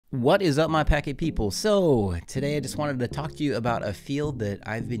What is up, my packet people? So today I just wanted to talk to you about a field that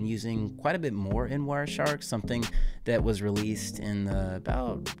I've been using quite a bit more in Wireshark, something that was released in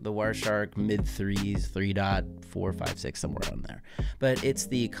about the Wireshark mid 3s, 3.456, somewhere on there. But it's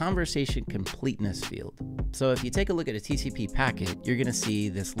the conversation completeness field. So if you take a look at a TCP packet, you're going to see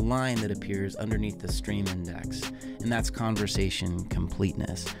this line that appears underneath the stream index, and that's conversation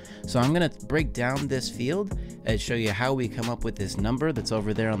completeness. So I'm going to break down this field and show you how we come up with this number that's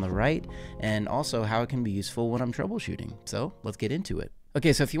over there on the right, and also how it can be useful when I'm troubleshooting. So let's get into it.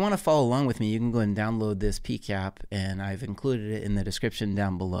 Okay, so if you want to follow along with me, you can go and download this PCAP, and I've included it in the description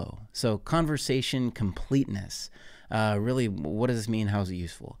down below. So conversation completeness. Really, what does this mean? How is it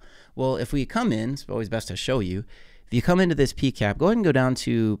useful? Well, if we come in, it's always best to show you. If you come into this PCAP, go ahead and go down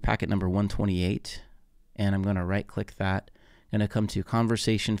to packet number 128, and I'm going to right click that. I'm going to come to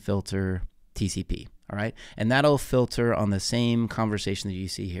conversation filter TCP. All right, and that'll filter on the same conversation that you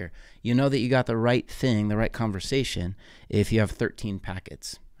see here. You know that you got the right thing, the right conversation, if you have 13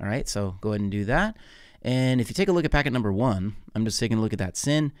 packets. All right, so go ahead and do that. And if you take a look at packet number 1, I'm just taking a look at that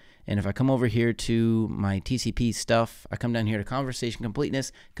SYN. And if I come over here to my TCP stuff, I come down here to conversation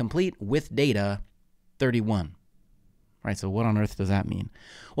completeness, complete with data 31. All right, so what on earth does that mean?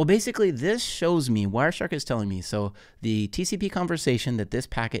 Well, basically, this shows me, Wireshark is telling me, so the TCP conversation that this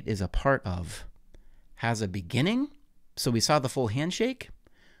packet is a part of has a beginning. So we saw the full handshake.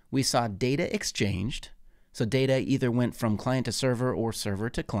 We saw data exchanged. So data either went from client to server or server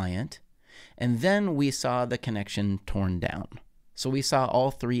to client. And then we saw the connection torn down. So we saw all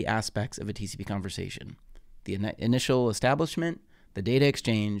three aspects of a TCP conversation: the initial establishment, the data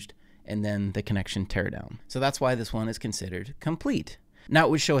exchanged, and then the connection teardown. So that's why this one is considered complete. Now, it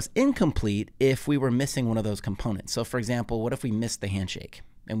would show us incomplete if we were missing one of those components. So for example, what if we missed the handshake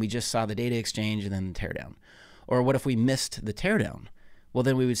and we just saw the data exchange and then the teardown? Or what if we missed the teardown? Well,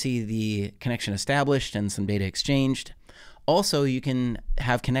 then we would see the connection established and some data exchanged. Also, you can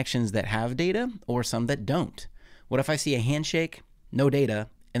have connections that have data or some that don't. What if I see a handshake, no data,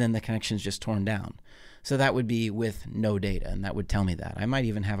 and then the connection's just torn down? So that would be with no data, and that would tell me that. I might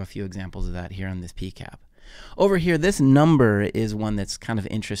even have a few examples of that here on this PCAP. Over here, this number is one that's kind of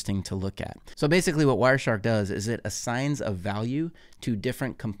interesting to look at. So basically what Wireshark does is it assigns a value to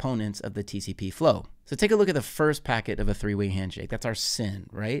different components of the TCP flow. So take a look at the first packet of a three-way handshake. That's our SYN,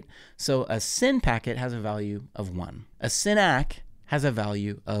 right? So a SYN packet has a value of 1. A SYN-ACK has a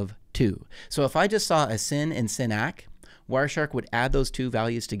value of 2. So if I just saw a SYN and SYN-ACK, Wireshark would add those two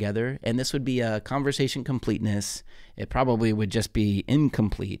values together, and this would be a conversation completeness. It probably would just be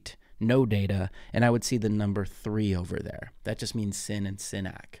incomplete, no data, and I would see the number 3 over there. That just means SYN and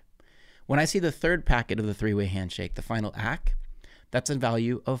SYN-ACK. When I see the third packet of the three-way handshake, the final ACK, that's a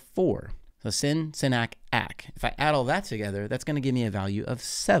value of 4. So SYN, SYN-ACK, ACK. If I add all that together, that's going to give me a value of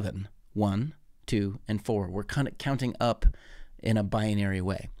 7. 1, 2, and 4. We're kind of counting up in a binary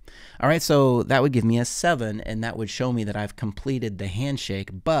way. All right, so that would give me a 7, and that would show me that I've completed the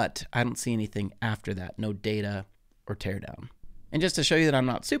handshake, but I don't see anything after that, no data or teardown. And just to show you that I'm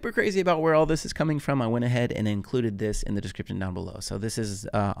not super crazy about where all this is coming from, I went ahead and included this in the description down below. So this is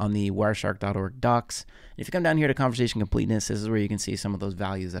on the wireshark.org docs. And if you come down here to conversation completeness, this is where you can see some of those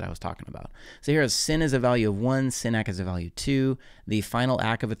values that I was talking about. So here is SYN is a value of 1, SYN-ACK is a value 2, the final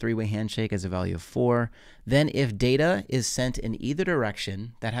ACK of a three-way handshake is a value of 4. Then if data is sent in either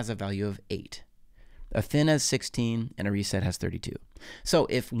direction, that has a value of 8. A thin has 16, and a reset has 32. So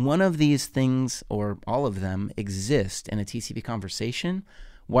if one of these things, or all of them, exist in a TCP conversation,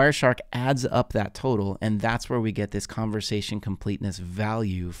 Wireshark adds up that total, and that's where we get this conversation completeness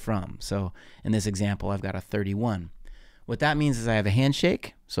value from. So in this example, I've got a 31. What that means is I have a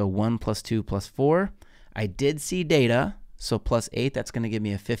handshake, so 1 plus 2 plus 4. I did see data, so plus 8, that's going to give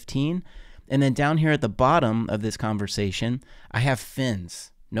me a 15. And then down here at the bottom of this conversation, I have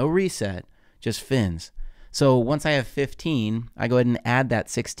fins. No reset, just fins. So once I have 15, I go ahead and add that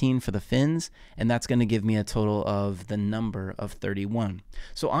 16 for the fins, and that's going to give me a total of the number of 31.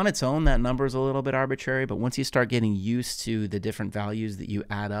 So on its own, that number is a little bit arbitrary, but once you start getting used to the different values that you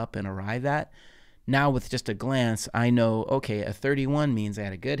add up and arrive at, now with just a glance, I know, okay, a 31 means I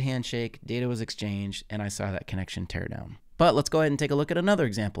had a good handshake, data was exchanged, and I saw that connection tear down. But let's go ahead and take a look at another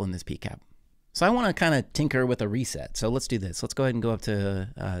example in this PCAP. So I want to kind of tinker with a reset. So let's do this. Let's go ahead and go up to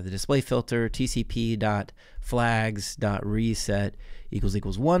the display filter, tcp.flags.reset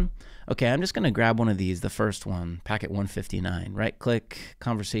 == 1. Okay, I'm just going to grab one of these, the first one, packet 159. Right click,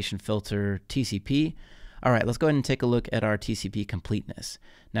 conversation filter, TCP. All right, let's go ahead and take a look at our TCP completeness.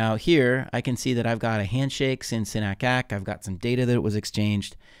 Now here, I can see that I've got a handshake, SYN, SYN-ACK, ACK. I've got some data that was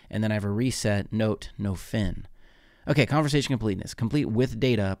exchanged, and then I have a reset, note, no fin. Okay, conversation completeness, complete with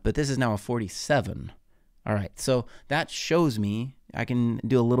data, but this is now a 47. All right, so that shows me I can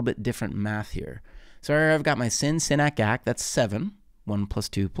do a little bit different math here. So I've got my sin act, that's 7. 1 plus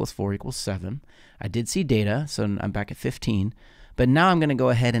 2 plus 4 equals 7. I did see data, so I'm back at 15. But now I'm going to go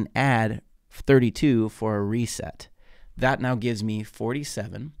ahead and add 32 for a reset. That now gives me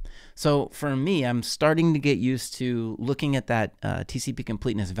 47. So for me, I'm starting to get used to looking at that TCP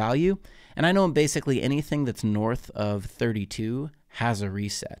completeness value. And I know basically anything that's north of 32 has a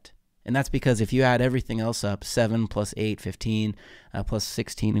reset. And that's because if you add everything else up, 7 plus 8, 15, plus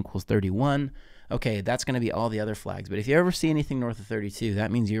 16 equals 31. Okay, that's going to be all the other flags. But if you ever see anything north of 32, that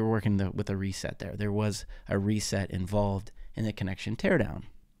means you're working with a reset there. There was a reset involved in the connection teardown.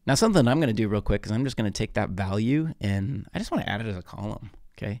 Now, something I'm going to do real quick is I'm just going to take that value and I just want to add it as a column.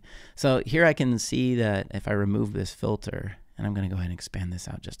 Okay, so here I can see that if I remove this filter, and I'm going to go ahead and expand this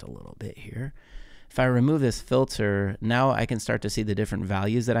out just a little bit here. If I remove this filter, now I can start to see the different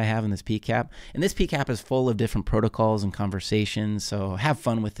values that I have in this PCAP. And this PCAP is full of different protocols and conversations, so have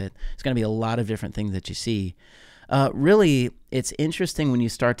fun with it. It's going to be a lot of different things that you see. Really, it's interesting when you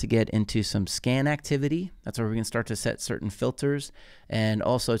start to get into some scan activity. That's where we can start to set certain filters, and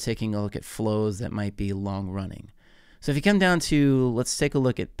also taking a look at flows that might be long running. So if you come down to, let's take a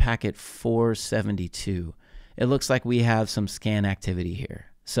look at packet 472. It looks like we have some scan activity here.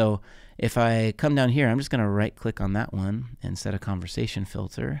 So if I come down here, I'm just going to right click on that one and set a conversation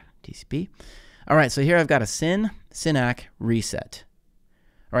filter, TCP. All right, so here I've got a SYN-ACK reset.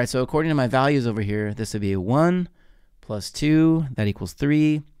 All right, so according to my values over here, this would be a 1 plus 2, that equals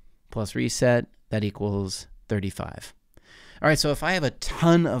 3, plus reset, that equals 35. All right, so if I have a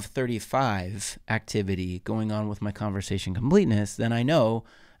ton of 35 activity going on with my conversation completeness, then I know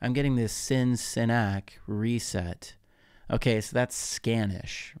I'm getting this SYN-ACK reset. Okay, so that's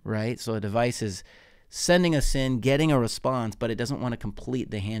scanish, right? So a device is sending a SYN, getting a response, but it doesn't want to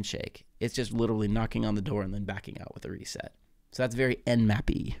complete the handshake. It's just literally knocking on the door and then backing out with a reset. So that's very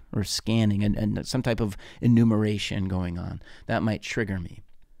Nmappy or scanning and some type of enumeration going on. That might trigger me.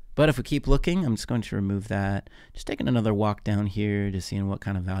 But if we keep looking, I'm just going to remove that. Just taking another walk down here, just seeing what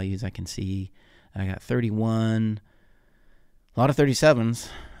kind of values I can see. I got 31, a lot of 37s,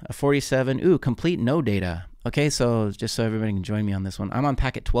 a 47, ooh, complete no data. Okay, so just so everybody can join me on this one, I'm on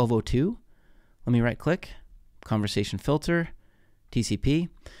packet 1202. Let me right click, conversation filter, TCP.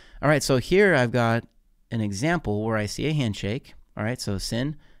 All right, so here I've got an example where I see a handshake. All right, so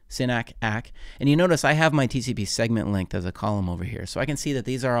SYN-ACK, and you notice I have my TCP segment length as a column over here. So I can see that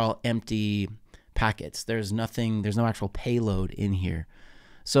these are all empty packets. There's nothing, there's no actual payload in here.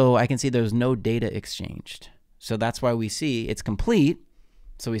 So I can see there's no data exchanged. So that's why we see it's complete.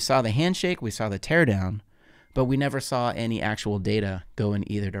 So we saw the handshake, we saw the teardown, but we never saw any actual data go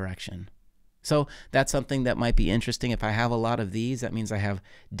in either direction. So that's something that might be interesting. If I have a lot of these, that means I have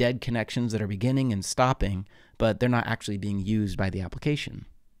dead connections that are beginning and stopping, but they're not actually being used by the application.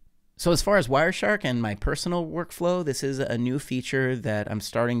 So as far as Wireshark and my personal workflow, this is a new feature that I'm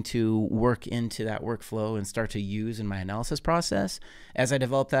starting to work into that workflow and start to use in my analysis process. As I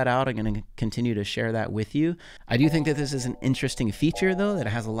develop that out, I'm going to continue to share that with you. I do think that this is an interesting feature, though, that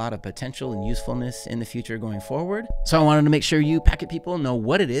has a lot of potential and usefulness in the future going forward. So I wanted to make sure you packet people know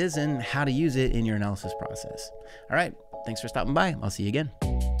what it is and how to use it in your analysis process. All right, thanks for stopping by. I'll see you again.